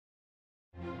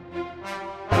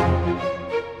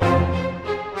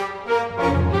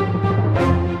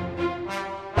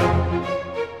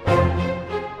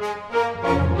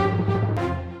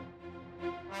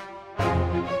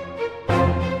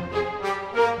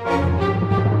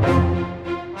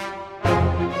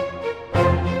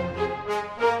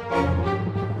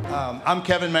I'm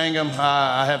Kevin Mangum.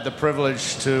 I have the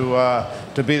privilege to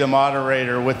be the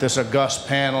moderator with this august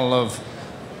panel of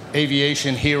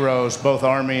aviation heroes, both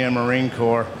Army and Marine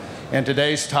Corps. And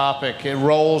today's topic, it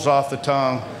rolls off the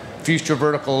tongue, future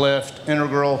vertical lift,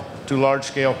 integral to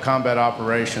large-scale combat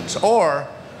operations. Or,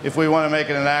 if we want to make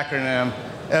it an acronym,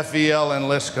 FVL and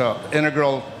LISCO,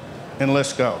 integral and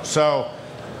LISCO. So,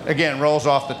 again, rolls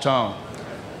off the tongue.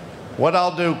 What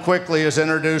I'll do quickly is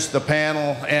introduce the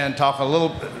panel and talk a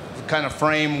little, kind of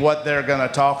frame what they're going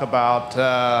to talk about.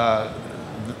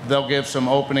 They'll give some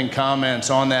opening comments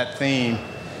on that theme,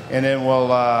 and then we'll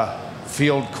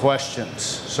field questions.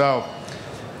 So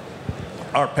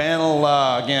our panel,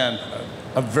 again,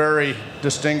 a very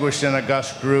distinguished and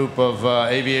august group of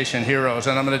aviation heroes,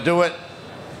 and I'm going to do it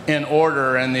in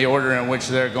order, and the order in which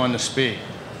they're going to speak.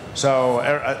 So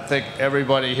I think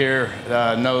everybody here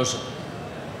knows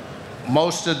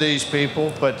most of these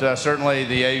people, but certainly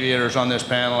the aviators on this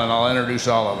panel, and I'll introduce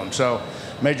all of them. So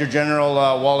Major General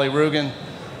Wally Rugen,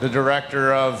 the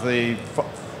director of the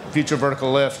Future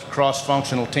Vertical Lift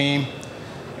cross-functional team.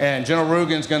 And General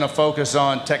Rugen's going to focus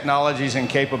on technologies and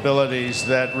capabilities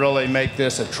that really make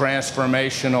this a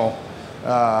transformational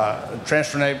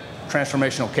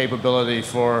capability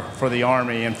for the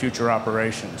Army and future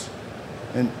operations.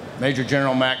 And Major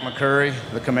General Mac McCurry,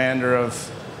 the commander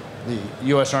of the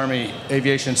U.S. Army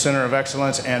Aviation Center of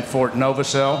Excellence and Fort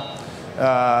Novosel.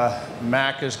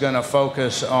 Mac is going to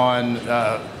focus on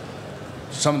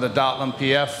some of the DOTLM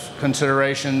PF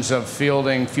considerations of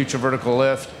fielding future vertical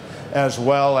lift, as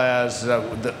well as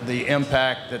the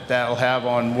impact that that'll have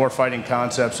on warfighting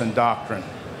concepts and doctrine.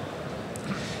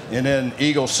 And then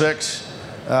Eagle 6,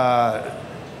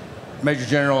 Major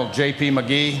General J.P.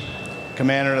 McGee,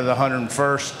 commander of the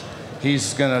 101st.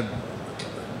 He's going to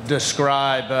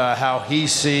describe how he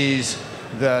sees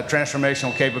the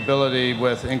transformational capability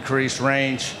with increased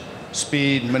range,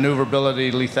 speed,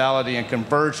 maneuverability, lethality, and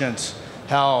convergence,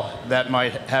 how that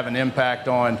might have an impact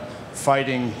on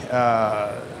fighting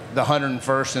the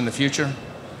 101st in the future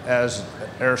as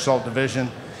Air Assault Division.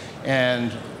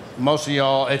 And most of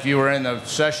y'all, if you were in the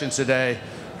sessions today,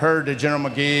 heard that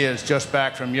General McGee is just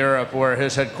back from Europe, where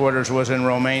his headquarters was in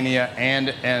Romania and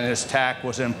his TAC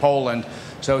was in Poland.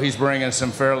 So he's bringing some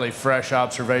fairly fresh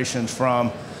observations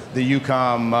from the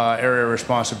EUCOM area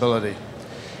responsibility.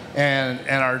 And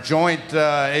our joint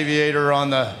aviator on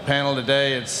the panel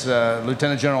today, it's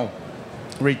Lieutenant General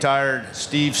retired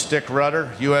Steve Stick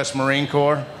Rudder, U.S. Marine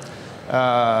Corps.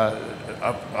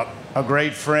 A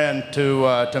great friend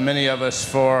to many of us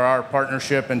for our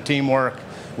partnership and teamwork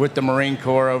with the Marine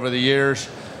Corps over the years.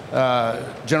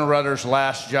 General Rudder's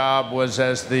last job was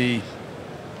as the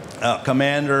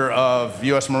commander of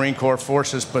U.S. Marine Corps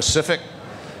Forces Pacific.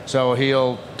 So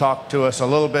he'll talk to us a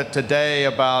little bit today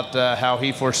about how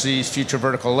he foresees future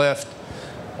vertical lift,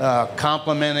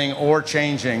 complementing or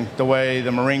changing the way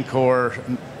the Marine Corps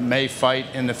may fight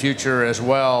in the future, as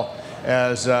well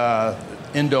as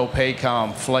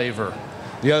Indo-PACOM flavor.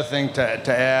 The other thing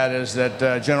to add is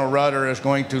that General Rudder is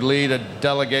going to lead a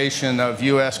delegation of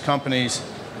U.S. companies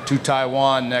to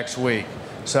Taiwan next week.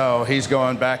 So he's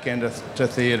going back into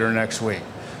theater next week.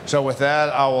 So with that,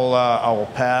 I will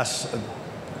pass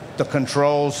the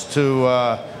controls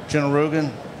to General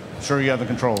Rugen. Sure, you have the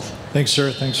controls. Thanks,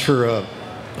 sir. Thanks for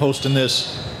hosting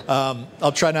this.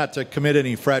 I'll try not to commit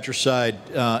any fratricide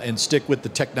and stick with the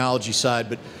technology side,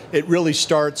 but it really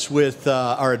starts with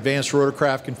our advanced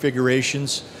rotorcraft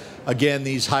configurations. Again,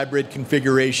 these hybrid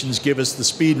configurations give us the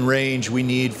speed and range we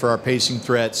need for our pacing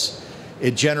threats.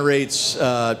 It generates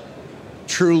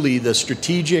truly the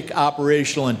strategic,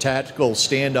 operational, and tactical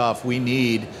standoff we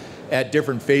need at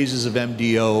different phases of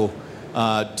MDO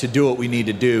to do what we need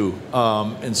to do.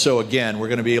 And so again, we're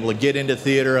going to be able to get into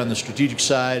theater on the strategic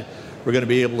side. We're going to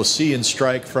be able to see and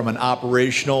strike from an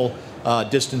operational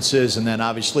distances, and then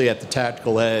obviously at the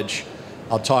tactical edge.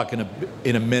 I'll talk in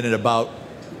a minute about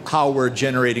how we're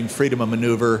generating freedom of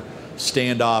maneuver,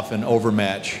 standoff, and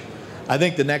overmatch. I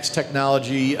think the next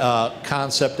technology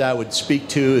concept I would speak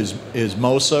to is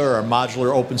MOSA, or our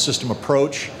modular open system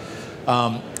approach.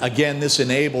 Again, this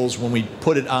enables, when we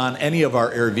put it on any of our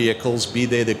air vehicles, be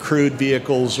they the crewed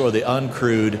vehicles or the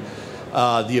uncrewed,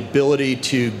 the ability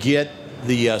to get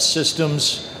the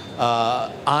systems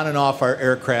on and off our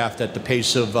aircraft at the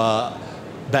pace of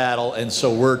battle, and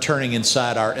so we're turning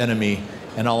inside our enemy,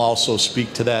 and I'll also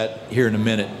speak to that here in a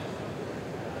minute.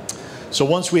 So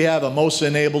once we have a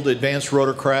MOSA-enabled advanced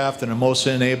rotorcraft and a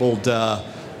MOSA-enabled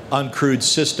uncrewed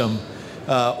system,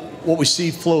 what we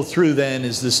see flow through then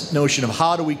is this notion of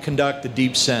how do we conduct the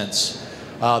deep sense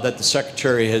that the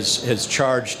Secretary has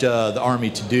charged the Army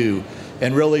to do.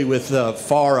 And really with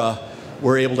FARA,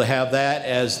 we're able to have that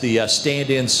as the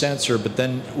stand-in sensor, but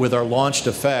then with our launched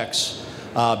effects,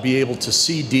 be able to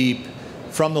see deep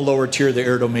from the lower tier of the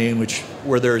air domain,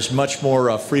 where there's much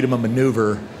more freedom of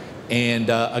maneuver, and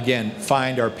again,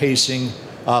 find our pacing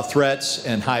threats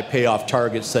and high payoff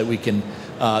targets that we can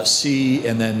see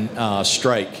and then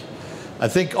strike. I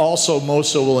think also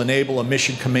MOSA will enable a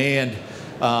mission command,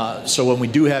 so when we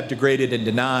do have degraded and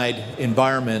denied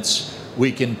environments,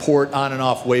 we can port on and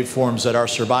off waveforms that are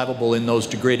survivable in those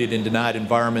degraded and denied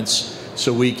environments,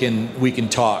 so we can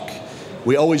talk.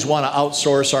 We always want to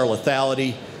outsource our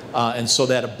lethality, and so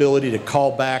that ability to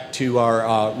call back to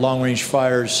our long-range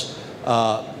fires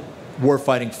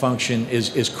warfighting function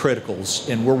is critical,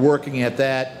 and we're working at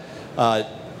that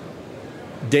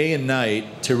day and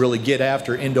night to really get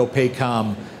after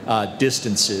Indo-PACOM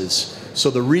distances. So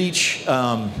the reach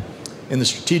in the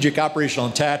strategic, operational,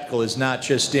 and tactical is not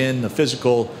just in the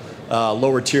physical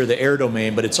lower tier of the air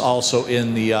domain, but it's also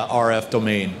in the RF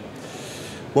domain.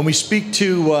 When we speak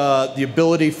to the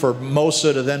ability for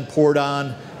MOSA to then port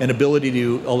on an ability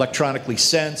to electronically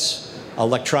sense,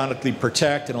 electronically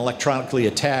protect, and electronically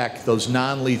attack those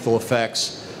non-lethal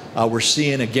effects, we're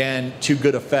seeing, again, to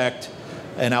good effect.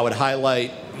 And I would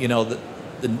highlight, you know,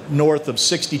 the north of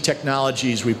 60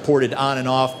 technologies we ported on and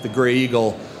off the Gray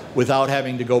Eagle without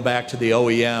having to go back to the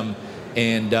OEM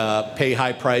and pay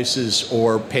high prices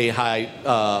or pay high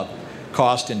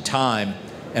cost and time.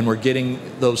 And we're getting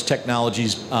those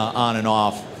technologies on and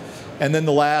off. And then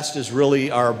the last is really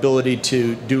our ability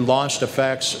to do launched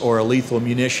effects or a lethal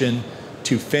munition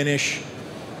to finish.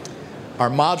 Our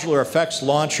modular effects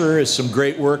launcher is some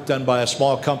great work done by a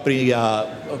small company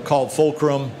called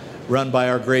Fulcrum, run by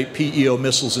our great PEO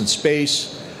Missiles in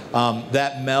Space.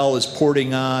 That MEL is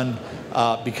porting on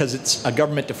because it's a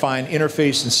government-defined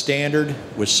interface and standard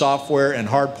with software and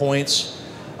hard points,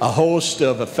 a host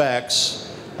of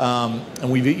effects,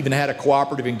 and we've even had a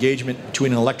cooperative engagement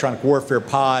between an electronic warfare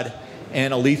pod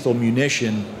and a lethal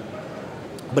munition.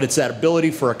 But it's that ability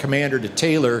for a commander to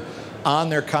tailor on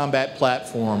their combat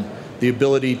platform the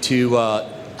ability to,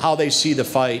 how they see the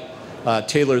fight,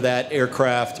 tailor that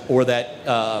aircraft or that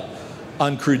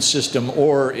uncrewed system,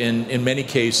 or in many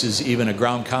cases even a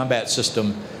ground combat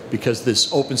system, because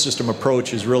this open system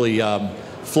approach is really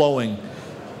flowing,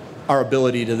 our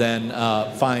ability to then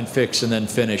find, fix, and then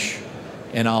finish.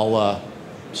 And I'll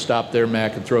stop there,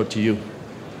 Mac, and throw it to you.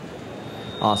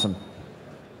 Awesome.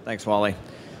 Thanks, Wally.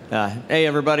 Hey,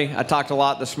 everybody. I talked a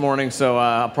lot this morning, so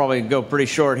I'll probably go pretty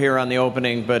short here on the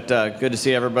opening, but good to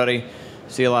see everybody.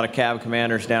 See a lot of cab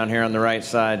commanders down here on the right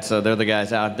side, so they're the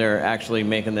guys out there actually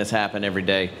making this happen every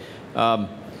day.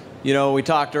 You know, we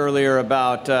talked earlier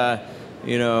about,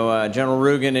 General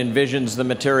Rugen envisions the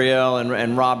materiel,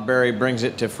 and Rob Berry brings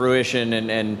it to fruition,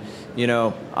 and you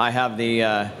know, I have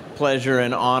the pleasure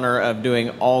and honor of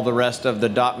doing all the rest of the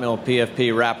dot mil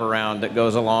PFP wraparound that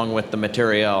goes along with the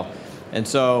materiel. And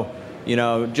so, you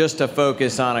know, just to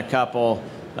focus on a couple,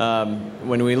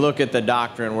 when we look at the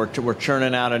doctrine, we're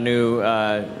churning out a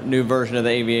new version of the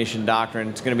aviation doctrine.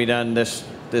 It's going to be done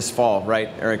this fall, right?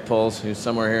 Eric Pulls, who's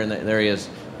somewhere here, there he is.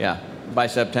 Yeah, by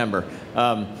September.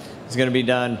 It's going to be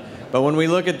done. But when we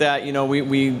look at that, you know,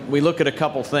 we look at a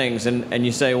couple things, and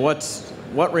you say,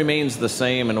 what remains the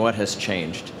same and what has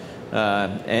changed?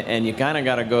 And you kind of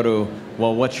got to go to,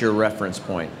 well, what's your reference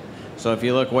point? So if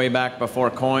you look way back before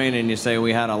COIN and you say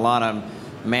we had a lot of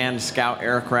manned scout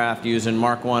aircraft using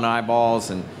Mark I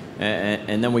eyeballs, and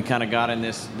then we kind of got in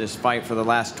this fight for the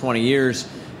last 20 years,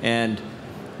 and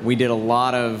we did a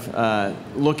lot of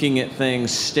looking at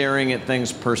things, staring at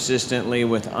things persistently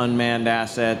with unmanned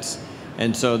assets.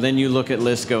 And so then you look at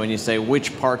LSCO and you say,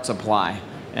 which parts apply?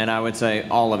 And I would say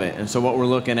all of it. And so what we're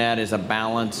looking at is a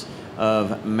balance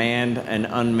of manned and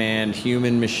unmanned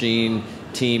human machine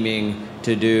teaming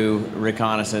to do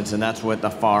reconnaissance, and that's what the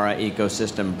FARA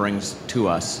ecosystem brings to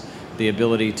us. The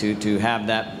ability to have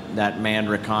that manned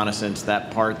reconnaissance, that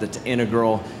part that's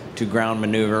integral to ground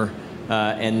maneuver,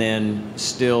 and then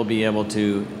still be able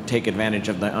to take advantage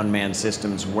of the unmanned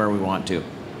systems where we want to.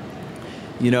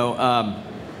 You know,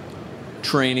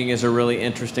 training is a really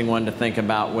interesting one to think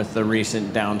about with the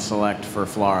recent down select for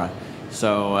FLRAA.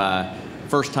 So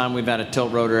first time we've had a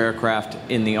tilt rotor aircraft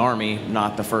in the Army,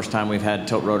 not the first time we've had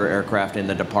tilt rotor aircraft in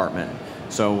the department.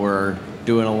 So we're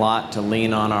doing a lot to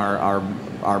lean on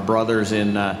our brothers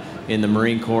in the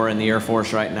Marine Corps and the Air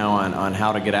Force right now on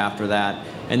how to get after that.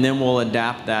 And then we'll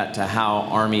adapt that to how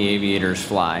Army aviators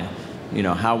fly. You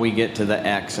know, how we get to the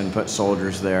X and put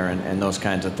soldiers there and those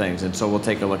kinds of things. And so we'll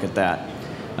take a look at that.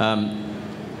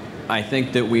 I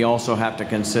think that we also have to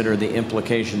consider the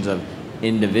implications of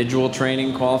individual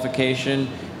training qualification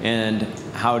and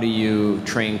how do you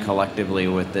train collectively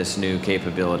with this new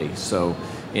capability? So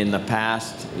in the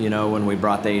past, when we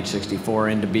brought the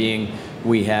H-64 into being,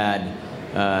 we had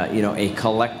a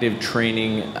collective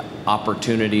training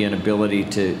opportunity and ability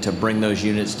to bring those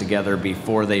units together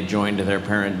before they joined their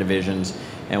parent divisions,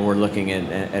 and we're looking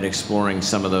at exploring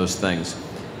some of those things.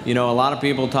 A lot of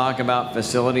people talk about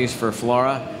facilities for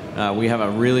FLRAA. We have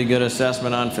a really good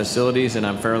assessment on facilities, and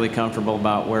I'm fairly comfortable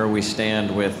about where we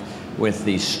stand with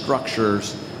the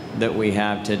structures that we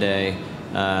have today.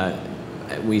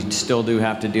 We still do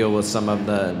have to deal with some of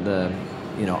the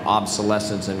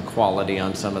obsolescence and quality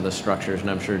on some of the structures,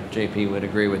 and I'm sure JP would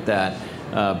agree with that.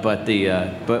 But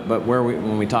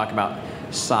when we talk about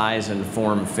size and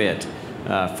form fit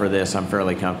for this, I'm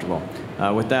fairly comfortable.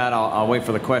 With that, I'll wait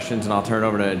for the questions, and I'll turn it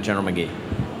over to General McGee.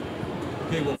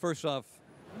 Okay. Well,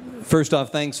 first off,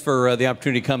 thanks for the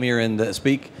opportunity to come here and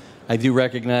speak. I do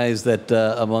recognize that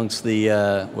amongst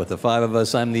with the 5 of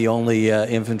us, I'm the only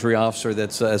infantry officer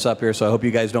that's up here, so I hope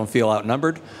you guys don't feel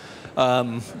outnumbered.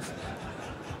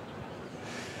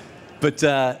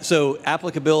 So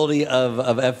applicability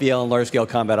of FVL in large-scale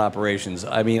combat operations.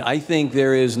 I mean, I think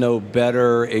there is no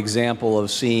better example of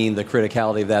seeing the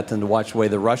criticality of that than to watch the way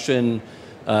the Russian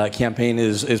campaign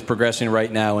is progressing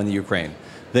right now in the Ukraine.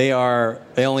 They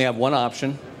only have one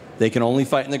option. They can only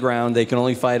fight in the ground. They can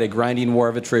only fight a grinding war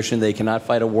of attrition. They cannot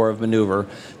fight a war of maneuver.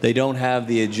 They don't have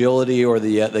the agility or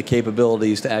the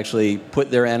capabilities to actually put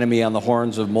their enemy on the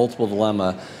horns of multiple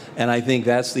dilemma. And I think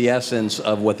that's the essence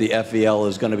of what the FVL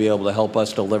is going to be able to help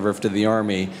us deliver to the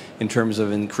Army in terms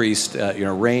of increased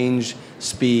range,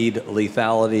 speed,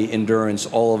 lethality, endurance,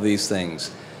 all of these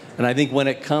things. And I think when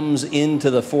it comes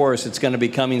into the force, it's going to be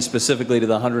coming specifically to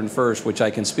the 101st, which I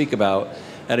can speak about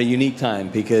at a unique time,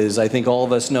 because I think all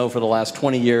of us know for the last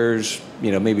 20 years,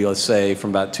 maybe let's say from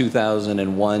about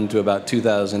 2001 to about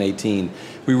 2018,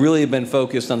 we really have been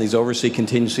focused on these overseas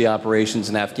contingency operations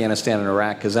in Afghanistan and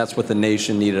Iraq because that's what the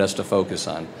nation needed us to focus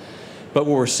on. But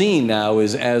what we're seeing now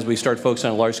is as we start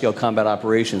focusing on large-scale combat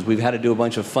operations, we've had to do a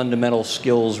bunch of fundamental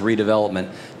skills redevelopment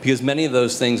because many of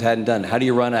those things hadn't done. How do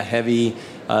you run a heavy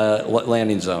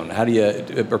landing zone?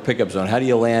 Or pickup zone? How do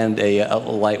you land a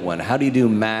light one? How do you do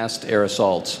massed air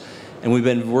assaults? And we've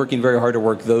been working very hard to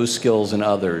work those skills and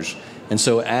others. And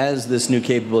so as this new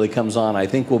capability comes on, I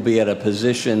think we'll be at a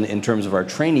position in terms of our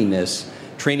training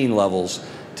levels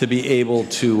to be able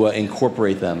to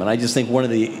incorporate them. And I just think one of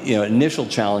the initial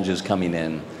challenges coming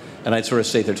in, and I'd sort of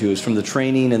state there too, is from the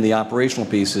training and the operational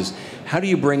pieces, how do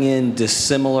you bring in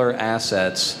dissimilar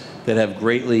assets that have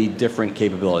greatly different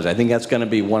capabilities? I think that's going to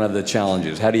be one of the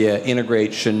challenges. How do you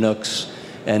integrate Chinooks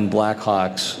and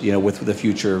Blackhawks, with the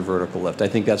future of vertical lift? I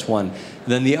think that's one.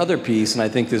 Then the other piece, and I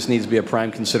think this needs to be a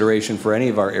prime consideration for any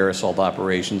of our air assault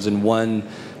operations, and one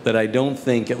that I don't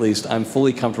think, at least I'm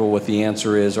fully comfortable with the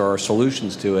answer is, or our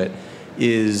solutions to it,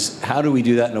 is how do we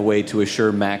do that in a way to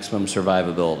assure maximum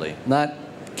survivability? Not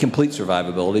complete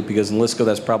survivability, because in LSCO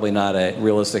that's probably not a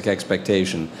realistic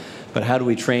expectation, but how do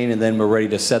we train and then we're ready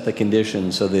to set the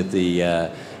conditions so that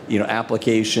the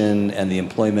application and the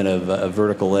employment of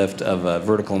vertical lift, of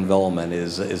vertical envelopment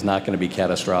is not going to be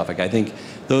catastrophic. I think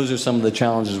those are some of the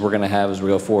challenges we're going to have as we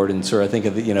go forward. And sir, I think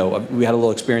we had a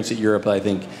little experience at Europe. I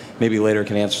think maybe later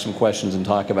can answer some questions and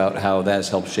talk about how that has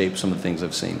helped shape some of the things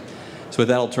I've seen. So with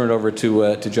that, I'll turn it over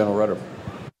to General Rudder.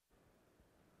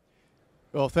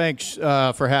 Well, thanks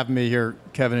for having me here,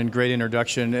 Kevin, and great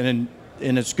introduction.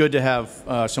 And it's good to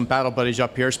have some battle buddies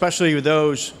up here, especially with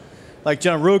those like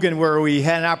General Rugen, where we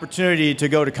had an opportunity to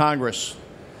go to Congress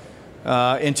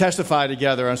and testify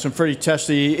together on some pretty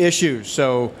testy issues.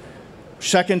 So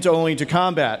second only to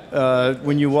combat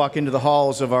when you walk into the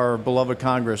halls of our beloved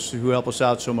Congress, who help us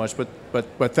out so much.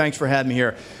 But thanks for having me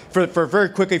here. For very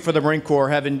quickly for the Marine Corps,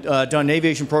 having done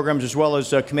aviation programs as well as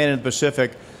command in the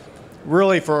Pacific,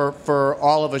 really for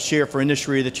all of us here for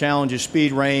industry, the challenge is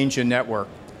speed, range, and network.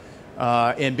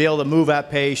 And be able to move at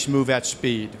pace, move at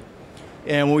speed.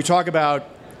 And when we talk about,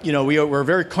 we're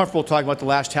very comfortable talking about the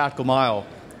last tactical mile,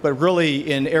 but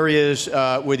really in areas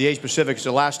where the Asia-Pacific is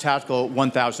the last tactical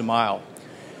 1,000 mile.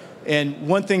 And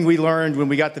one thing we learned when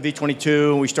we got the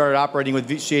V-22 and we started operating with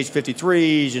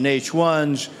CH-53s and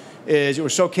H-1s is it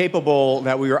was so capable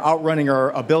that we were outrunning our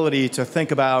ability to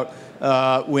think about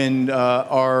when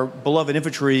our beloved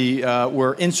infantry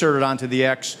were inserted onto the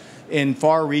X in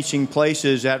far-reaching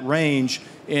places at range,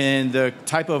 and the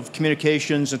type of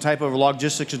communications, the type of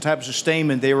logistics, and type of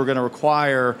sustainment they were going to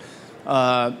require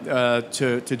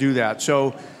to do that.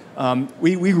 So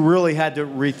we really had to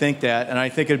rethink that, and I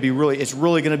think it's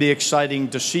really going to be exciting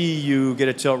to see you get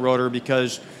a tilt rotor,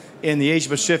 because in the Asia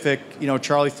Pacific,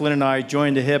 Charlie Flynn and I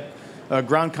joined the hip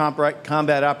ground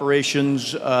combat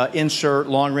operations, insert,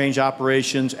 long-range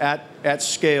operations at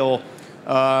scale,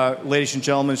 ladies and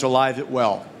gentlemen, is alive and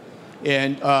well.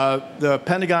 And the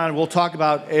Pentagon will talk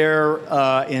about air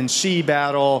and sea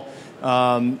battle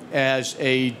as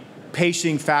a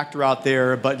pacing factor out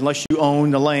there, but unless you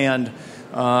own the land,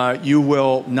 you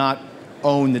will not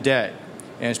own the day,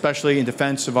 and especially in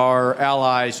defense of our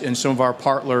allies and some of our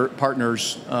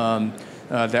partners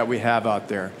that we have out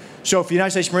there. So for the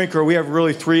United States Marine Corps, we have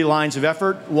really 3 lines of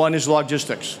effort. One is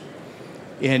logistics.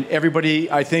 And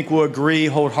everybody, I think, will agree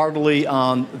wholeheartedly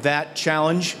on that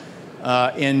challenge.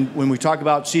 And when we talk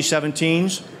about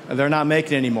C-17s, they're not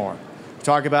making it anymore. We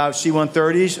talk about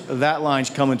C-130s, that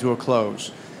line's coming to a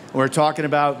close. We're talking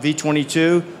about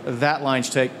V-22, that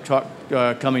line's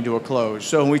coming to a close.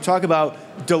 So when we talk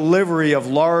about delivery of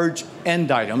large end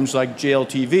items like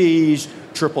JLTVs,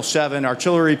 777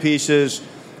 artillery pieces,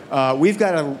 we've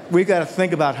got to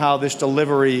think about how this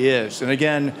delivery is. And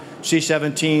again,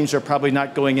 C-17s are probably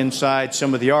not going inside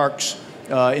some of the arcs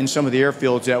in some of the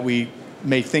airfields that we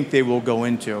may think they will go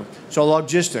into. So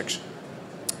logistics,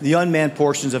 the unmanned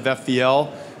portions of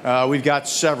FVL, we've got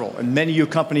several, and many of you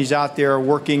companies out there are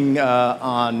working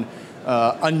on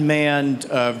unmanned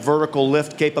vertical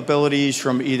lift capabilities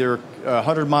from either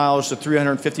 100 miles to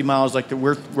 350 miles like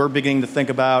we're beginning to think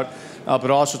about,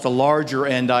 but also the larger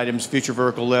end items, future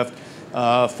vertical lift,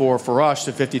 for us,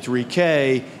 the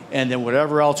 53K, and then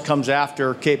whatever else comes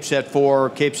after, Cape Set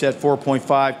 4, Cape Set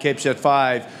 4.5, Cape Set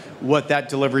 5, what that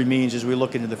delivery means as we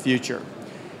look into the future.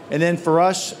 And then for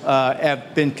us,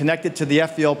 have been connected to the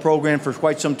FVL program for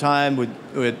quite some time with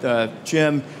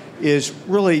Jim, is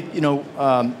really,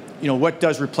 what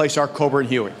does replace our Cobra and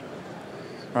Huey,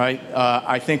 right?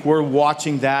 I think we're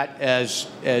watching that as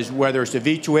whether it's the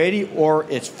V-280 or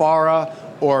it's FARA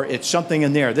or it's something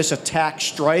in there. This attack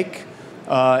strike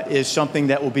is something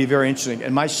that will be very interesting.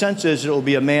 And my sense is it will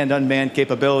be a manned-unmanned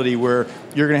capability where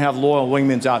you're going to have loyal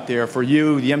wingmen out there. For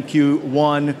you, the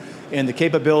MQ-1 and the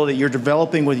capability you're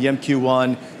developing with the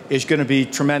MQ-1 is going to be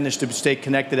tremendous to stay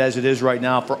connected as it is right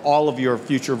now for all of your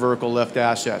future vertical lift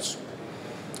assets.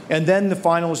 And then the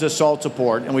final is assault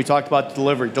support, and we talked about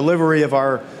delivery of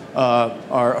our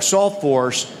assault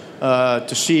force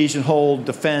to seize and hold,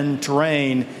 defend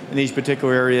terrain in these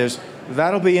particular areas.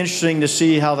 That'll be interesting to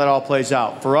see how that all plays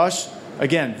out. For us,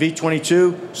 again,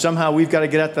 V-22, somehow we've got to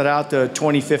get that out to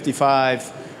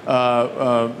 2055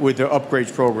 with the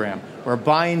upgrades program. We're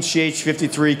buying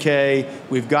CH-53K,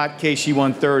 we've got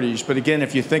KC-130s, but again,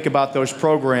 if you think about those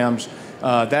programs,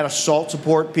 that assault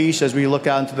support piece as we look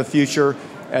out into the future,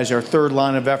 as our 3rd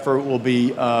line of effort, will be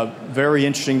very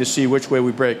interesting to see which way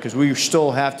we break, because we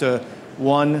still have to,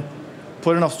 1,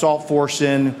 put an assault force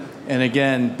in, and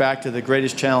again, back to the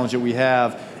greatest challenge that we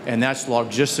have, and that's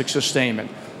logistics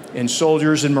sustainment. And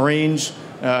soldiers and Marines,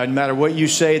 no matter what you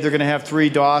say, they're going to have 3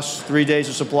 DOS, 3 days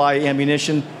of supply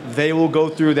ammunition. They will go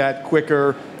through that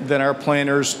quicker than our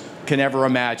planners can ever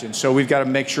imagine. So we've got to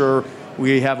make sure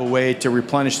we have a way to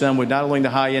replenish them with not only the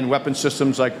high-end weapon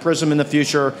systems like PRISM in the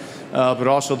future, but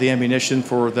also the ammunition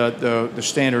for the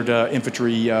standard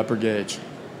infantry brigades.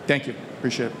 Thank you.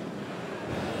 Appreciate it.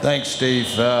 Thanks, Steve.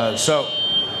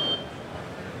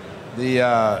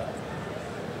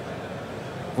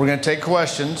 We're going to take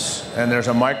questions, and there's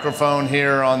a microphone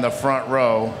here on the front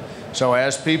row. So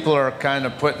as people are kind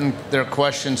of putting their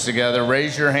questions together,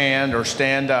 raise your hand or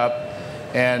stand up.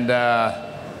 And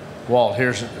Walt,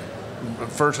 here's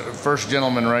first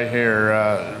gentleman right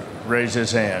here, raise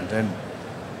his hand. And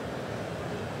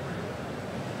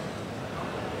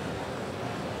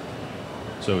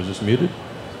so is this muted?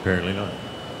 Apparently not.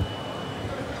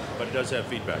 But it does have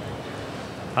feedback.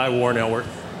 Hi, Warren Elworth,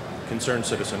 concerned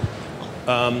citizen.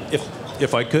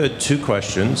 If I could, 2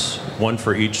 questions, one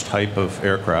for each type of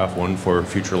aircraft, one for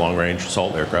future long-range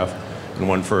assault aircraft, and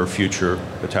one for future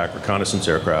attack reconnaissance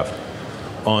aircraft.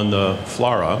 On the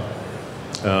FLRAA,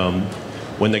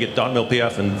 when they get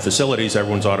 .mil-PF and facilities,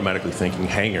 everyone's automatically thinking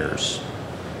hangars.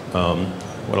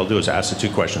 What I'll do is ask the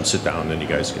 2 questions, sit down, and then you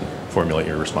guys can formulate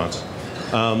your response.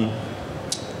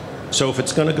 So if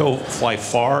it's going to go fly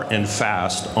far and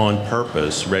fast on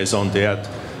purpose, raison d'etre,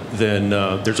 then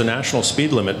there's a national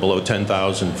speed limit below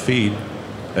 10,000 feet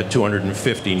at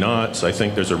 250 knots. I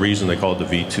think there's a reason they call it the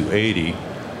V-280.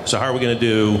 So how are we going to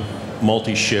do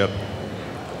multi-ship,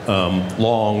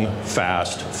 long,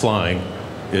 fast flying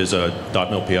is a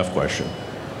 .mil-PF question.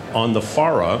 On the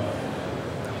FARA,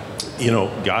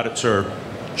 got it, sir,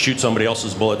 shoot somebody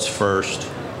else's bullets first,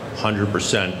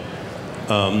 100%.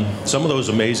 Some of those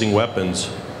amazing weapons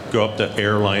go up to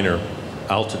airliner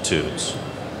altitudes.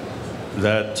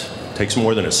 That takes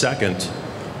more than a second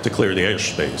to clear the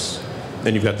airspace.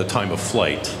 then you've got the time of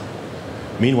flight.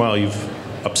 Meanwhile,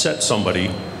 you've upset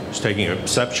somebody who's taking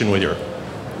exception with your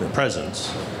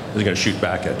presence, is going to shoot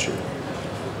back at you.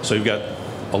 So you've got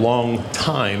a long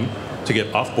time to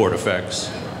get off-board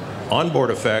effects. On-board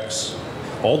effects,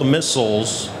 all the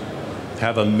missiles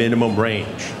have a minimum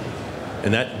range.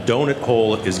 And that donut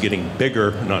hole is getting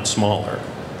bigger, not smaller.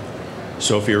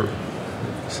 So if you're,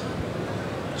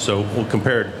 so we'll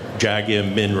compare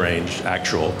JAGM min range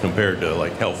actual compared to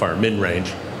like Hellfire min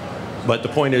range. But the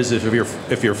point is,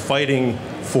 if you're fighting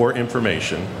for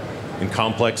information in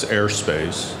complex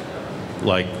airspace,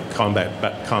 like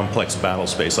complex battle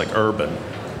space, like urban,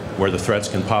 where the threats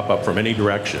can pop up from any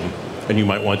direction, and you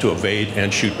might want to evade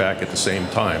and shoot back at the same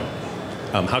time.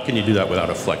 How can you do that without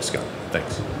a flex gun?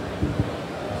 Thanks.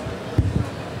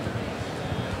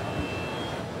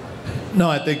 No,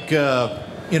 I think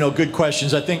good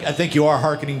questions. I think you are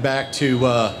hearkening back to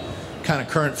kind of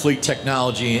current fleet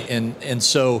technology, and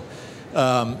so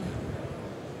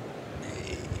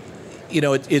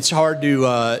it's hard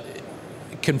to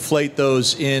conflate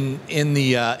those in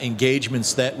the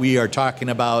engagements that we are talking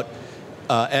about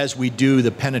as we do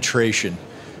the penetration.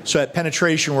 So at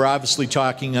penetration, we're obviously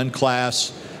talking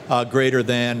unclass greater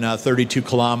than 32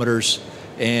 kilometers,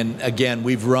 and again,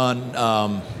 we've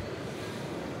run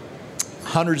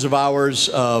hundreds of hours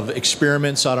of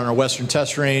experiments out on our Western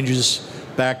test ranges,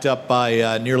 backed up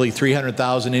by nearly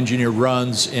 300,000 engineered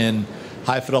runs in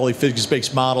high-fidelity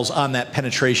physics-based models on that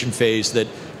penetration phase that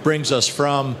brings us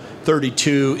from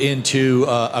 32 into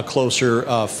a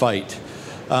closer fight.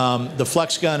 The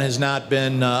flex gun has not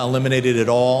been eliminated at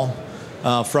all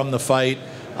from the fight,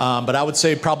 but I would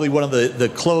say probably one of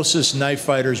the closest knife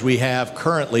fighters we have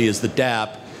currently is the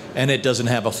DAP, and it doesn't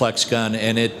have a flex gun,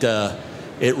 and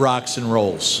it rocks and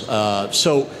rolls.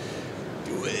 So,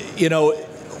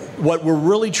 what we're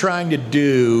really trying to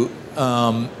do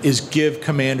is give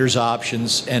commanders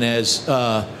options, and as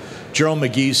Jerome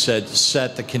McGee said,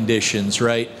 set the conditions,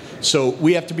 right? So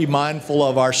we have to be mindful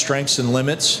of our strengths and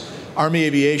limits. Army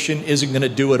Aviation isn't going to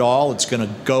do it all. It's going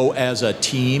to go as a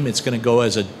team. It's going to go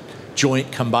as a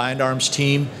joint combined arms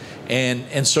team.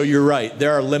 And so you're right.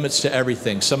 There are limits to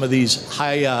everything. Some of these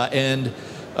high-end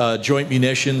joint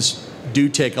munitions do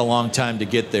take a long time to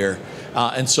get there.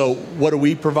 And so what do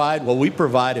we provide? Well, we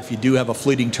provide, if you do have a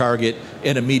fleeting target,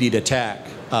 an immediate attack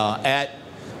at,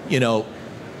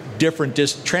 different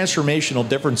transformational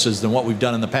differences than what we've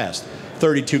done in the past.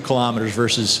 32 kilometers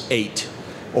versus 8.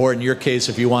 Or in your case,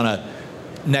 if you want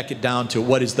to neck it down to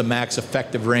what is the max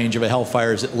effective range of a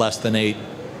Hellfire, is it less than 8?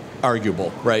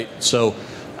 Arguable, right? So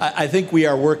I think we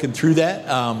are working through that.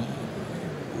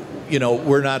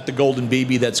 We're not the golden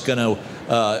baby that's going to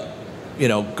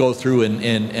go through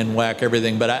and whack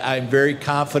everything. But I'm very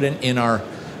confident in our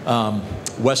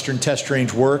Western test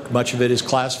range work. Much of it is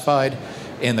classified,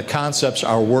 and the concepts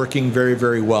are working very,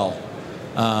 very well.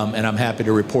 And I'm happy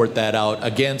to report that out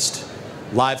against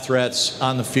live threats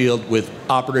on the field with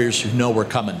operators who know we're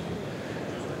coming.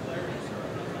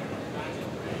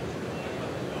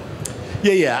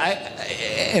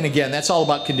 And again, that's all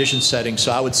about condition setting.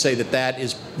 So I would say that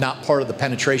is not part of the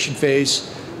penetration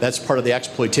phase. That's part of the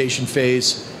exploitation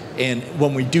phase. And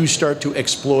when we do start to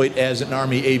exploit as an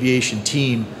Army Aviation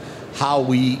team, how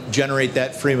we generate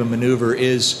that freedom of maneuver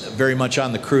is very much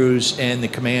on the crews and the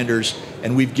commanders,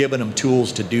 and we've given them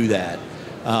tools to do that.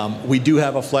 We do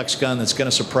have a flex gun that's going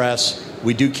to suppress.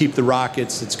 We do keep the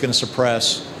rockets that's going to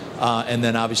suppress. And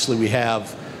then obviously we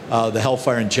have the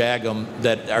Hellfire and JAGM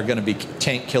that are going to be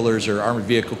tank killers or armored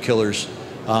vehicle killers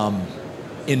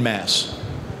in mass.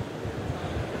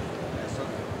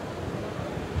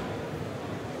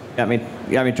 Got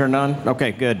me turned on?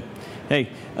 Okay, good. Hey,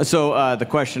 so the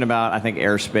question about, I think,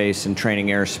 airspace and training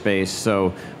airspace.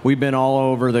 So we've been all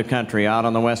over the country, out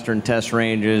on the Western test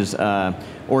ranges,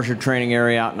 Orchard Training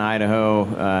Area out in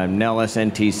Idaho, Nellis,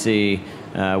 NTC,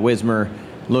 Wismar,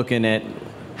 looking at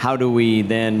how do we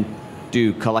then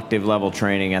do collective level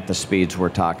training at the speeds we're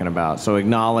talking about. So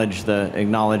acknowledge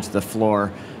the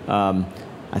floor.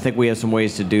 I think we have some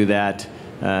ways to do that.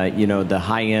 The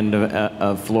high end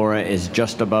of FLORA is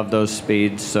just above those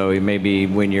speeds, so maybe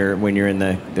when you're in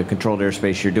the controlled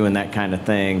airspace, you're doing that kind of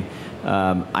thing.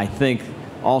 I think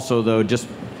also though, just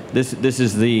this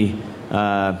is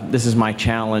my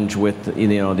challenge with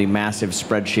the massive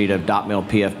spreadsheet of .mil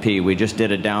PFP. We just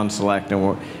did a down select,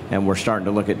 and we're starting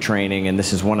to look at training, and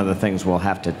this is one of the things we'll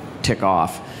have to tick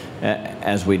off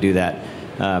as we do that.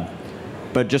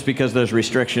 But just because there's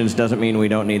restrictions doesn't mean we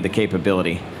don't need the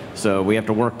capability. So we have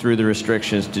to work through the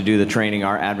restrictions to do the training.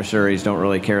 Our adversaries don't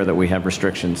really care that we have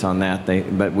restrictions on that,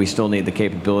 but we still need the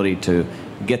capability to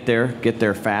get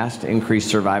there fast,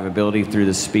 increase survivability through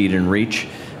the speed and reach,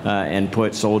 and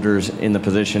put soldiers in the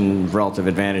position of relative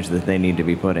advantage that they need to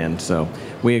be put in. So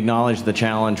we acknowledge the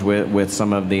challenge with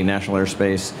some of the national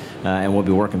airspace, and we'll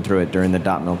be working through it during the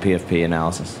DOT-MIL PFP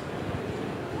analysis.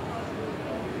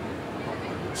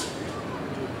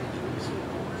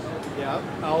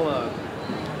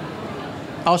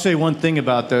 I'll say one thing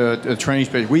about the training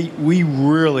space. We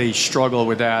really struggle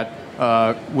with that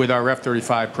with our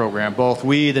F-35 program. Both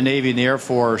we, the Navy, and the Air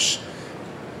Force.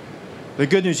 The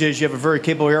good news is you have a very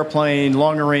capable airplane,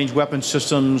 longer range weapon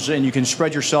systems, and you can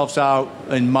spread yourselves out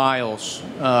in miles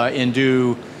and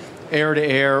do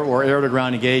air-to-air or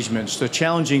air-to-ground engagements. The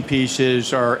challenging piece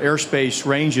is our airspace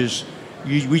ranges.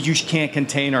 We just can't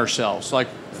contain ourselves. Like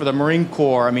for the Marine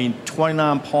Corps, I mean,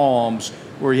 29 Palms,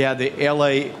 where you have the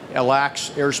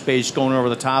LAX airspace going over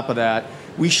the top of that,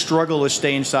 we struggle to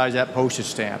stay inside that postage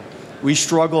stamp. We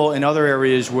struggle in other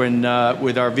areas when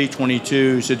with our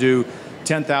V-22s to do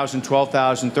 10,000,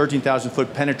 12,000, 13,000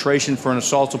 foot penetration for an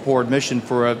assault support mission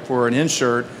for an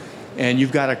insert, and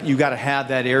you've got to have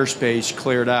that airspace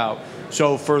cleared out.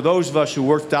 So for those of us who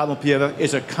work with DOT-MIL PFF,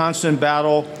 it's a constant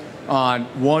battle on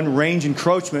one, range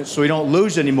encroachment, so we don't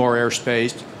lose any more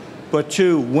airspace, but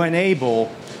two, when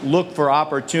able, look for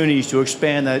opportunities to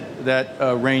expand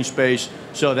that range space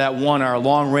so that one, our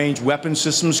long-range weapon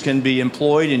systems can be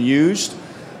employed and used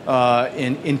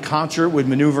in concert with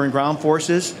maneuvering ground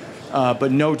forces.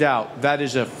 But no doubt, that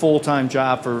is a full-time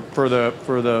job for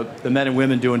the men and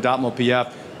women doing DOT-MIL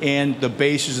PF and the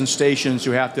bases and stations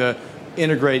who have to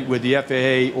integrate with the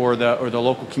FAA or the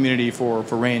local community for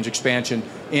range expansion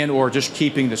and or just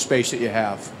keeping the space that you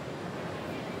have.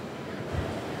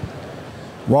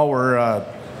 While we're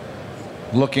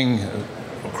looking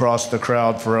across the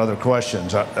crowd for other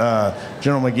questions,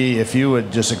 General McGee, if you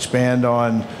would just expand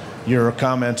on your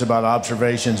comments about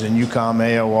observations in EUCOM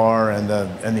AOR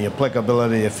and the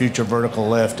applicability of future vertical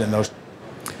lift and those.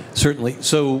 Certainly.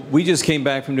 So we just came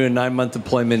back from doing a 9-month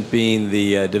deployment being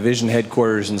the division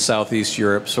headquarters in Southeast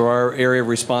Europe. So our area of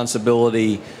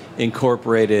responsibility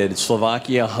incorporated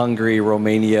Slovakia, Hungary,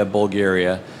 Romania,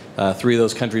 Bulgaria. 3 of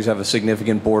those countries have a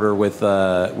significant border with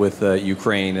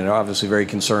Ukraine and are obviously very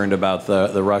concerned about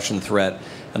the Russian threat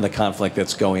and the conflict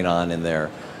that's going on in there.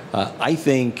 I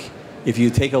think if you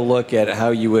take a look at how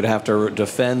you would have to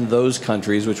defend those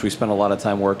countries, which we spent a lot of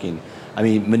time working, I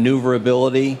mean,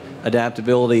 maneuverability,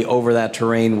 adaptability over that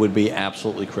terrain would be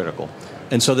absolutely critical.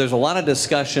 And so there's a lot of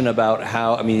discussion about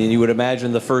how, I mean, you would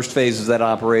imagine the first phases of that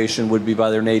operation would be by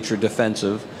their nature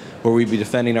defensive, where we'd be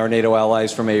defending our NATO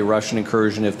allies from a Russian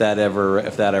incursion if that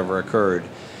ever occurred.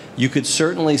 You could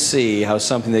certainly see how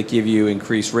something that give you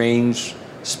increased range,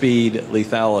 speed,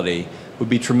 lethality would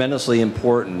be tremendously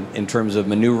important in terms of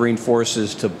maneuvering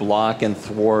forces to block and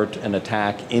thwart an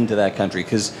attack into that country.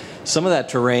 Because some of that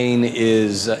terrain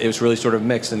is really sort of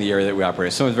mixed in the area that we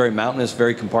operate. Some is very mountainous,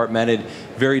 very compartmented,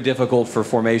 very difficult for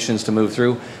formations to move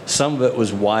through. Some of it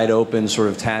was wide open, sort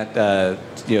of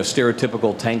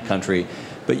stereotypical tank country.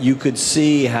 But you could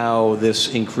see how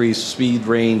this increased speed,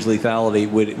 range, lethality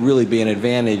would really be an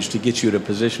advantage to get you at a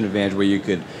position advantage where you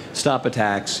could stop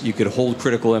attacks, you could hold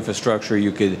critical infrastructure,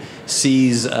 you could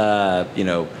seize,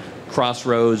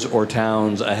 crossroads or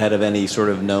towns ahead of any sort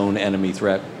of known enemy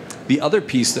threat. The other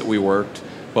piece that we worked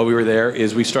while we were there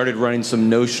is we started running some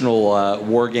notional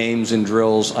war games and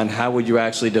drills on how would you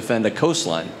actually defend a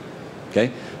coastline.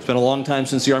 Okay, it's been a long time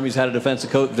since the Army's had to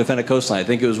defend a coastline. I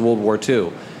think it was World War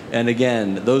II. And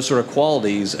again, those sort of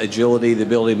qualities, agility, the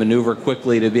ability to maneuver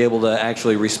quickly, to be able to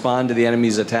actually respond to the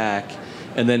enemy's attack,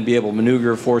 and then be able to maneuver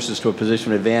your forces to a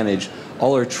position of advantage,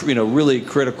 all are really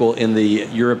critical in the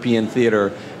European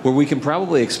theater, where we can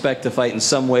probably expect to fight in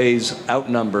some ways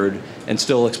outnumbered and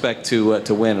still expect to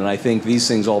win. And I think these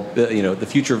things all, the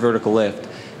future vertical lift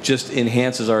just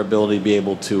enhances our ability to be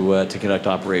able to conduct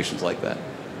operations like that.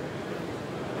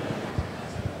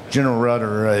 General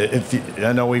Rudder,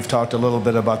 I know we've talked a little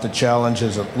bit about the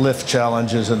challenges, of lift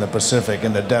challenges in the Pacific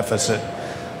and the deficit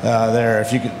there.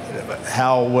 If you could,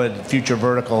 how would future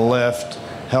vertical lift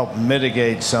help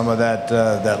mitigate some of that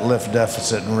lift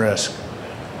deficit and risk?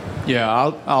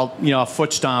 Yeah, I'll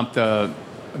foot stomp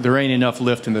there ain't enough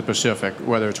lift in the Pacific,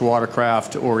 whether it's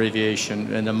watercraft or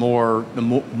aviation, and the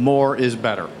more is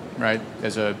better, right?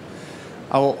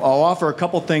 I'll offer a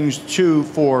couple things too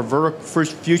for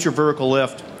future vertical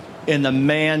lift in the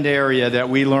manned area that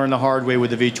we learned the hard way with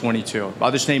the V-22.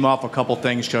 I'll just name off a couple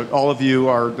things. All of you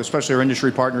are, especially our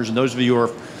industry partners, and those of you who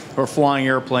are or flying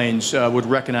airplanes would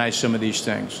recognize some of these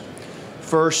things.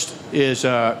 First is,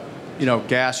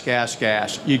 gas, gas,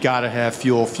 gas. You got to have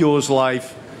fuel. Fuel is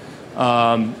life.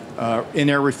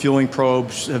 In-air refueling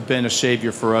probes have been a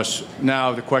savior for us.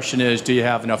 Now the question is, do you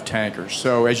have enough tankers?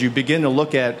 So as you begin to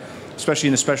look at, especially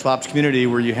in the special ops community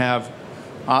where you have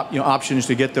options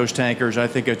to get those tankers, I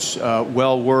think it's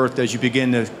well worth, as you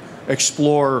begin to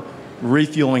explore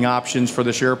refueling options for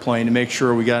this airplane, to make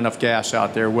sure we got enough gas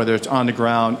out there, whether it's on the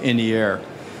ground, in the air.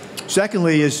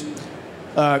 Secondly is,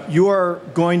 you are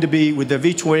going to be, with the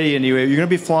V-280 anyway, you're going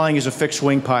to be flying as a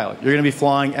fixed-wing pilot. You're going to be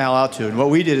flying at altitude. And what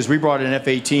we did is we brought in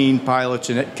F-18 pilots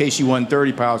and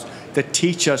KC-130 pilots to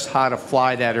teach us how to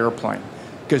fly that airplane.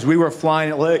 Because we were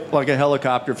flying it like a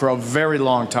helicopter for a very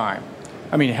long time.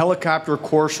 I mean, helicopter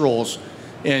course rolls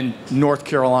in North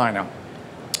Carolina.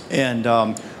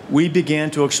 And we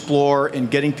began to explore and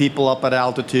getting people up at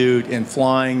altitude and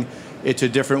flying. It's a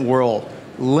different world.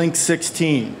 Link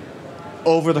 16.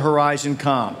 Over the horizon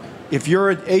comm. If you're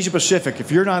at Asia Pacific,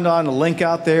 if you're not on a link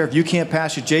out there, if you can't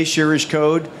pass a J-series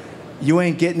code, you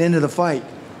ain't getting into the fight.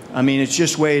 I mean, it's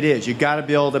just the way it is. You got to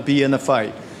be able to be in the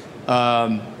fight.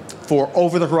 For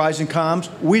over the horizon comms,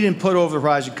 we didn't put over the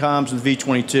horizon comms in the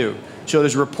V-22. So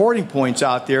there's reporting points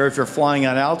out there if you're flying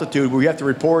on altitude where you have to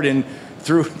report in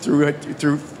through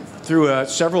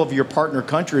several of your partner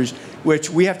countries,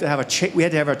 which we had to have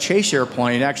a chase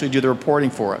airplane actually do the reporting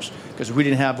for us, because we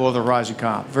didn't have over the horizon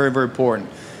comm. Very, very important.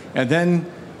 And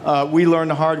then we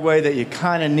learned the hard way that you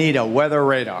kind of need a weather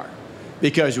radar,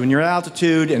 because when you're at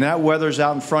altitude and that weather's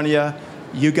out in front of you,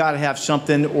 you got to have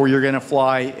something, or you're going to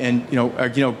fly. And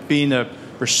being a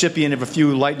recipient of a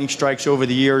few lightning strikes over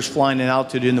the years, flying in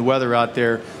altitude in the weather out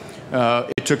there,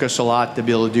 it took us a lot to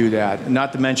be able to do that. And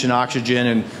not to mention oxygen.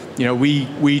 And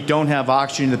we don't have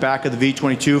oxygen in the back of the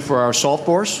V-22 for our assault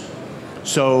force,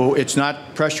 so it's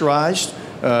not pressurized.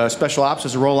 Special Ops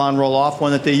has a roll-on, roll-off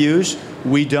one that they use.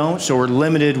 We don't, so we're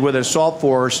limited with an assault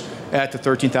force at the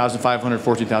 13,500,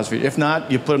 14,000 feet. If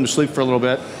not, you put them to sleep for a little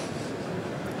bit.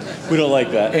 We don't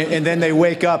like that. And then they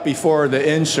wake up before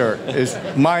the insert, is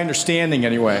my understanding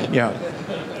anyway. Yeah.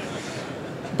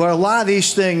 But a lot of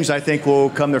these things, I think, will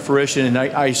come to fruition, and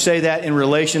I say that in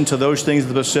relation to those things in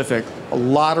the Pacific. A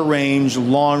lot of range,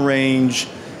 long range.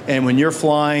 And when you're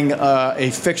flying a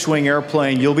fixed-wing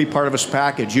airplane, you'll be part of this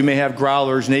package. You may have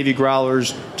growlers, Navy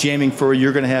growlers, jamming for you.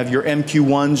 You're going to have your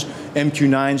MQ-1s,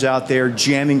 MQ-9s out there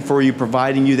jamming for you,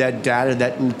 providing you that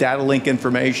data link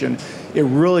information. It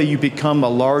really, you become a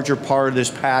larger part of this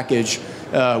package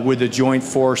with the joint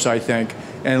force, I think.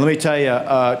 And let me tell you,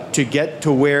 to get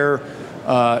to where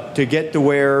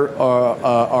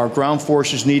our ground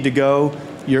forces need to go,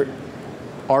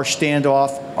 our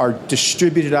standoff, our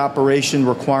distributed operation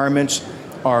requirements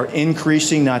are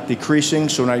increasing, not decreasing.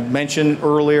 So when I mentioned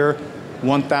earlier,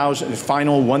 1,000, the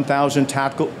final 1,000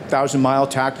 tactical, 1,000-mile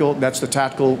tactical, that's the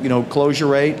tactical, closure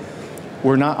rate.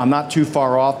 I'm not too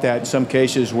far off that in some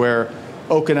cases, where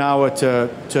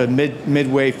Okinawa to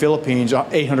midway Philippines,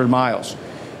 800 miles.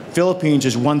 Philippines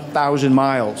is 1,000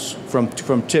 miles from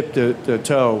tip to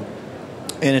toe.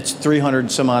 And it's 300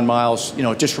 and some odd miles,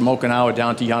 just from Okinawa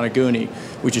down to Yonaguni,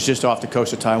 which is just off the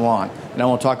coast of Taiwan. And I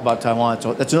won't talk about Taiwan.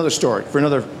 So that's another story for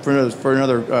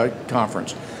another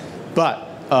conference. But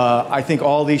I think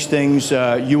all these things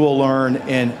you will learn.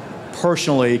 And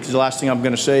personally, because the last thing I'm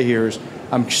going to say here is,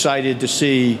 I'm excited to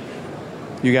see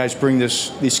you guys bring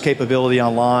this capability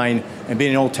online. And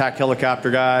being an old TAC helicopter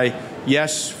guy,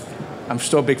 yes, I'm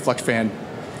still a big Flex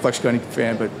Gunny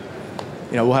fan, but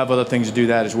we'll have other things to do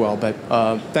that as well. But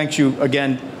thanks you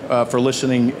again for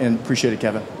listening, and appreciate it,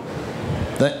 Kevin.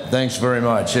 Thanks very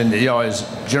much. And as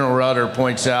General Rudder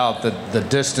points out, the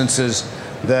distances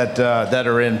that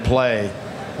are in play,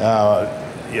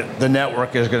 the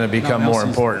network is going to become more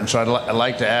important. So I'd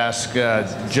like to ask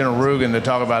General Rugen to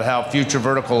talk about how future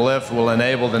vertical lift will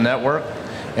enable the network,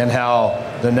 and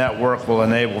how the network will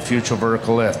enable future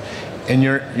vertical lift. And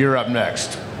you're up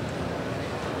next.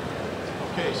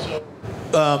 Okay, so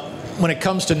when it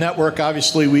comes to network,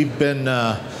 obviously we've been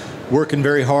working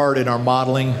very hard in our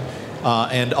modeling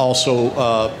and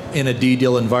also in a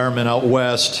D-deal environment out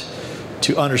west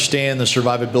to understand the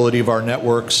survivability of our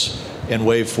networks and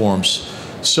waveforms.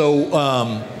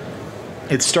 So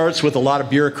it starts with a lot of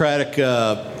bureaucratic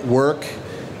work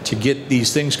to get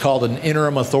these things called an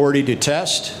interim authority to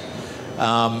test.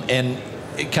 And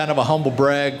kind of a humble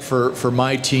brag for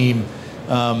my team.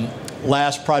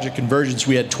 Last Project Convergence,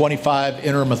 we had 25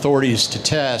 interim authorities to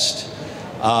test,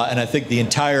 and I think the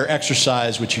entire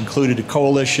exercise, which included a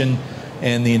coalition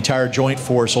and the entire joint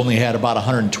force, only had about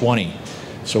 120.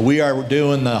 So we are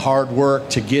doing the hard work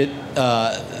to get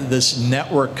this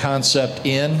network concept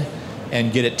in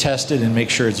and get it tested and make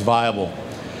sure it's viable.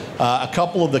 A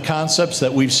couple of the concepts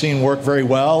that we've seen work very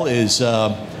well is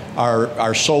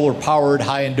our solar-powered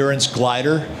high-endurance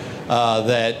glider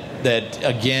that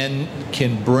again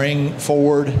can bring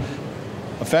forward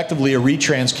effectively a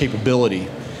retrans capability.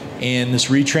 And this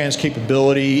retrans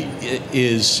capability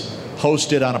is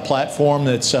hosted on a platform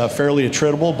that's fairly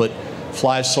attritable, but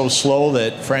flies so slow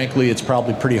that frankly it's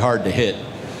probably pretty hard to hit.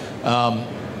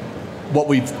 What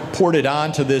we've ported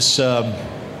onto this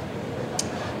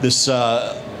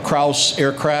Krauss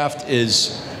aircraft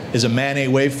is a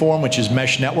MANA waveform, which is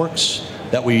mesh networks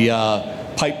that we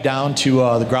pipe down to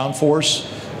the ground force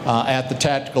at the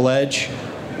tactical edge.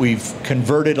 We've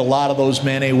converted a lot of those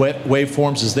MANA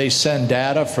waveforms as they send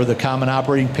data for the common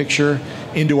operating picture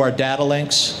into our data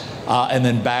links and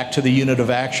then back to the unit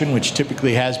of action, which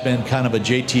typically has been kind of a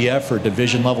JTF or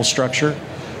division level structure.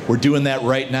 We're doing that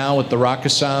right now with the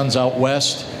Rakkasans out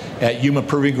west at Yuma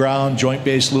Proving Ground, Joint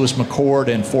Base Lewis McChord,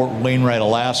 and Fort Wainwright,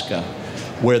 Alaska,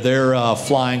 where they're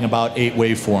flying about 8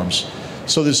 waveforms.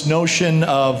 So this notion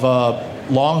of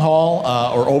long haul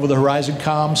or over the horizon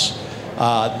comms,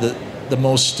 the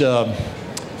most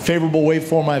favorable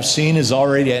waveform I've seen is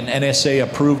already an NSA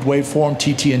approved waveform,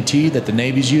 TTNT, that the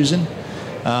Navy's using.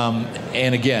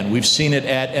 And again, we've seen it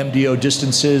at MDO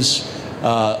distances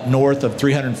north of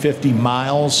 350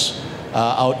 miles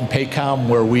out in PACOM,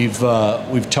 where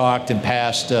we've talked and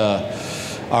passed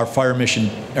our fire mission,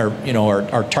 or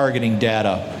our targeting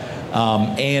data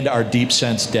and our deep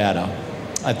sense data.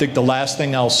 I think the last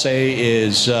thing I'll say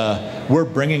is we're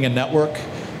bringing a network,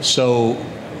 so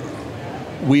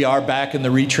we are back in the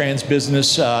retrans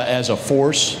business as a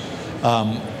force.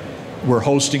 We're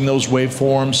hosting those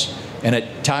waveforms, and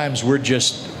at times we're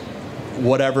just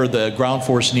whatever the ground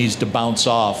force needs to bounce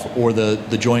off or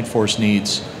the joint force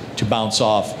needs to bounce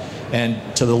off. And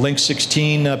to the Link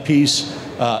 16 piece,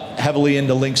 heavily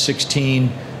into Link 16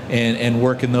 and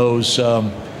working those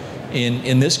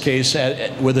in this case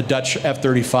with a Dutch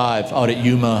F-35 out at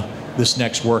Yuma this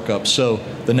next workup. So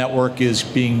the network is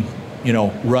being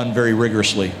run very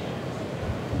rigorously.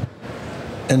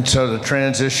 And so the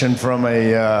transition from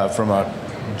a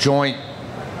joint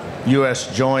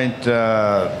U.S. joint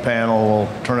panel, we'll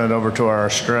turn it over to our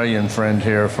Australian friend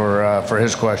here for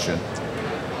his question.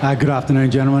 Good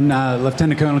afternoon, gentlemen.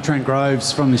 Lieutenant Colonel Trent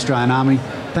Groves from the Australian Army.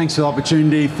 Thanks for the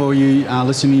opportunity for you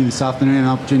listening to you this afternoon and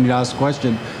the opportunity to ask a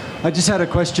question. I just had a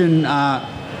question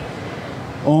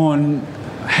on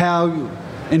how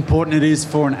important it is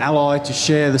for an ally to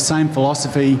share the same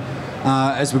philosophy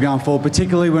as we're going forward,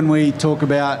 particularly when we talk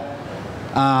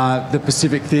about the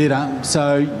Pacific Theatre.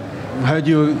 So I heard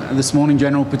you this morning,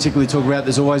 General, particularly talk about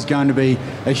there's always going to be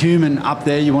a human up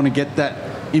there. You want to get that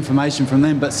information from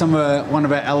them, but one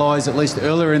of our allies, at least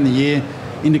earlier in the year,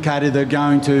 indicated they're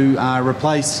going to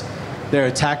replace their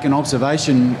attack and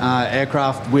observation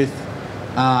aircraft with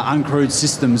uncrewed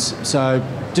systems. So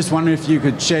just wondering if you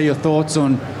could share your thoughts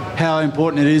on how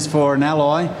important it is for an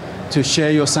ally to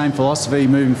share your same philosophy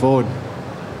moving forward.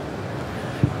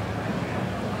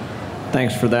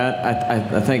 Thanks for that.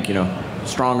 I think,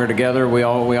 stronger together. We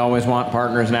always want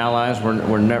partners and allies.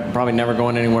 We're probably never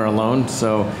going anywhere alone.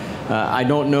 So I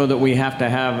don't know that we have to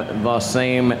have the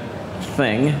same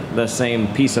thing, the same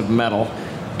piece of metal,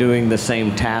 doing the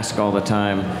same task all the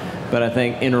time. But I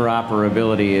think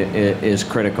interoperability is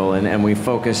critical, and we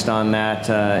focused on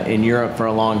that in Europe for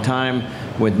a long time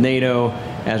with NATO.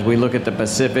 As we look at the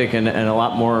Pacific and a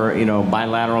lot more,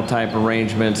 bilateral type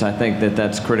arrangements, I think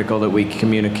that's critical that we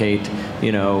communicate,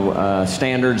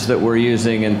 standards that we're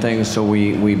using and things, so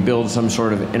we build some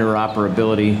sort of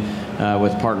interoperability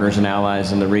with partners and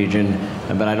allies in the region.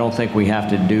 But I don't think we have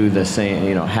to do the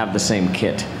same, have the same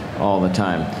kit all the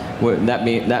time.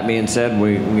 That being said,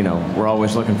 we're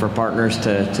always looking for partners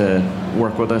to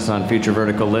work with us on future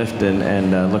vertical lift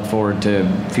and look forward to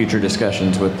future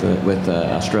discussions with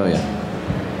Australia.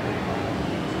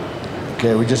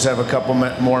 Okay, we just have a couple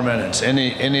more minutes.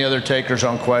 Any other takers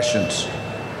on questions?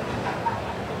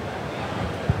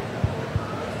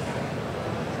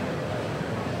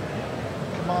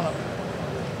 Come on up.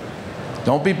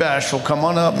 Don't be bashful. Come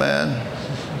on up, man.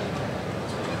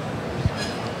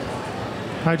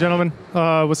 Hi, gentlemen.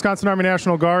 Wisconsin Army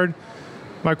National Guard.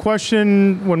 My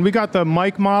question, when we got the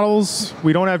Mike models,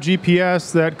 we don't have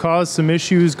GPS. That caused some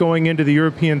issues going into the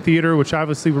European theater, which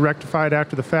obviously were rectified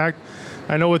after the fact.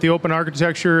 I know with the open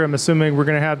architecture, I'm assuming we're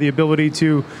going to have the ability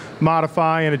to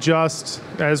modify and adjust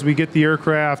as we get the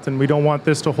aircraft, and we don't want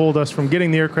this to hold us from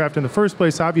getting the aircraft in the first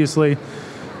place, obviously.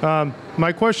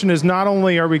 My question is, not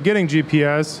only are we getting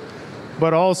GPS,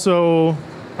 but also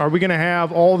are we going to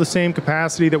have all the same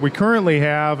capacity that we currently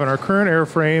have in our current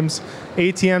airframes?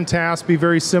 ATM tasks be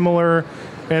very similar?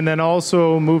 And then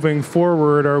also moving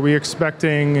forward, are we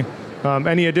expecting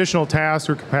any additional tasks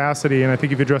or capacity? And I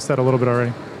think you've addressed that a little bit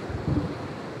already.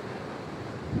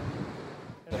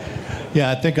 Yeah,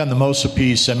 I think on the MOSA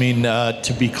piece, I mean,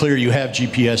 to be clear, you have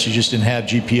GPS, you just didn't have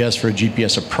GPS for a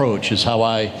GPS approach, is how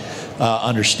I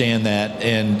understand that,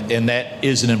 and that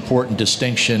is an important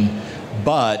distinction.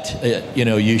 But you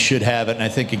know, you should have it, and I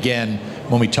think again,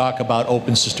 when we talk about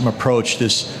open system approach,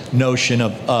 this notion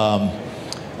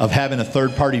of having a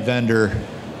third-party vendor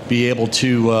be able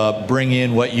to bring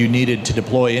in what you needed to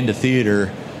deploy into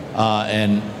theater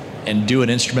and do an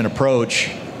instrument approach,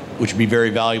 which would be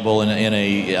very valuable in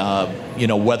a you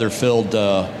know, weather-filled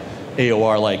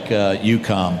AOR like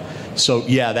EUCOM. So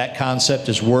yeah, that concept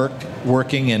is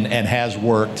working and has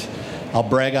worked. I'll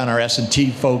brag on our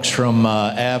S&T folks from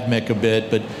AVMIC a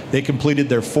bit, but they completed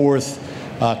their 4th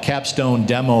capstone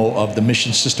demo of the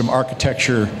mission system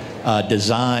architecture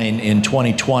design in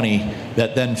 2020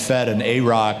 that then fed an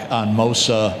AROC on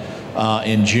MOSA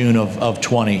in June of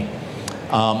 20.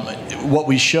 What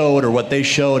we showed, or what they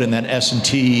showed in that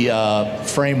S&T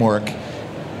framework,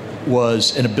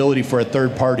 was an ability for a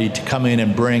third party to come in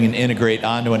and bring and integrate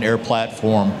onto an air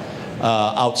platform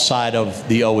outside of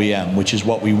the OEM, which is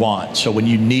what we want. So when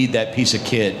you need that piece of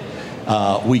kit,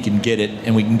 we can get it,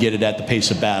 and we can get it at the pace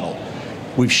of battle.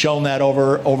 We've shown that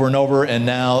over and over, and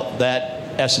now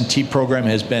that S&T program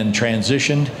has been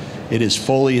transitioned. It is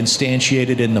fully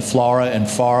instantiated in the FLRAA and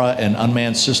FARA and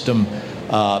unmanned system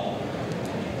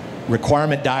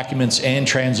requirement documents, and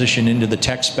transition into the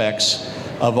tech specs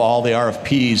of all the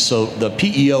RFPs. So the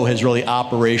PEO has really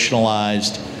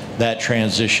operationalized that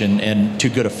transition, and to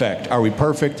good effect. Are we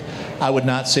perfect? I would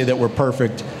not say that we're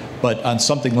perfect, but on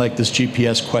something like this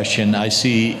GPS question, I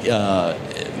see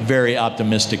very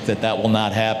optimistic that that will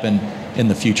not happen in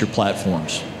the future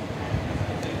platforms.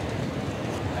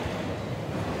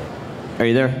 Are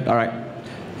you there? All right.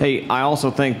 Hey, I also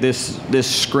think this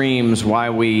screams why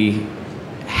we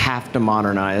have to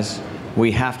modernize.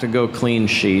 We have to go clean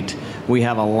sheet. We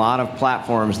have a lot of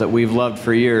platforms that we've loved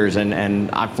for years,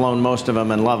 and I've flown most of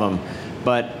them and love them.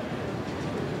 But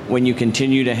when you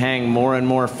continue to hang more and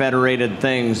more federated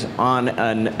things on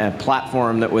a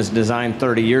platform that was designed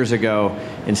 30 years ago,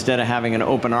 instead of having an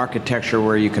open architecture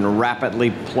where you can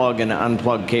rapidly plug and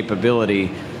unplug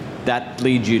capability, that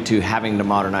leads you to having to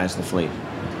modernize the fleet.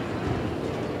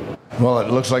 Well, it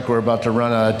looks like we're about to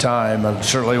run out of time. I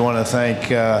certainly want to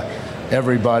thank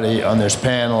everybody on this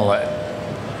panel.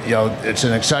 You know, it's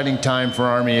an exciting time for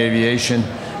Army aviation.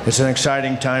 It's an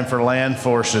exciting time for land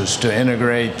forces to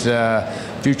integrate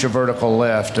future vertical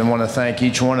lift. And want to thank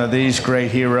each one of these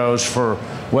great heroes for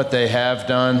what they have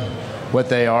done, what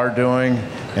they are doing,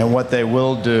 and what they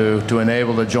will do to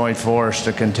enable the joint force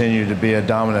to continue to be a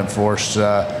dominant force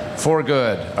for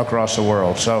good across the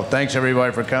world. So thanks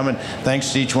everybody for coming.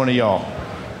 Thanks to each one of y'all.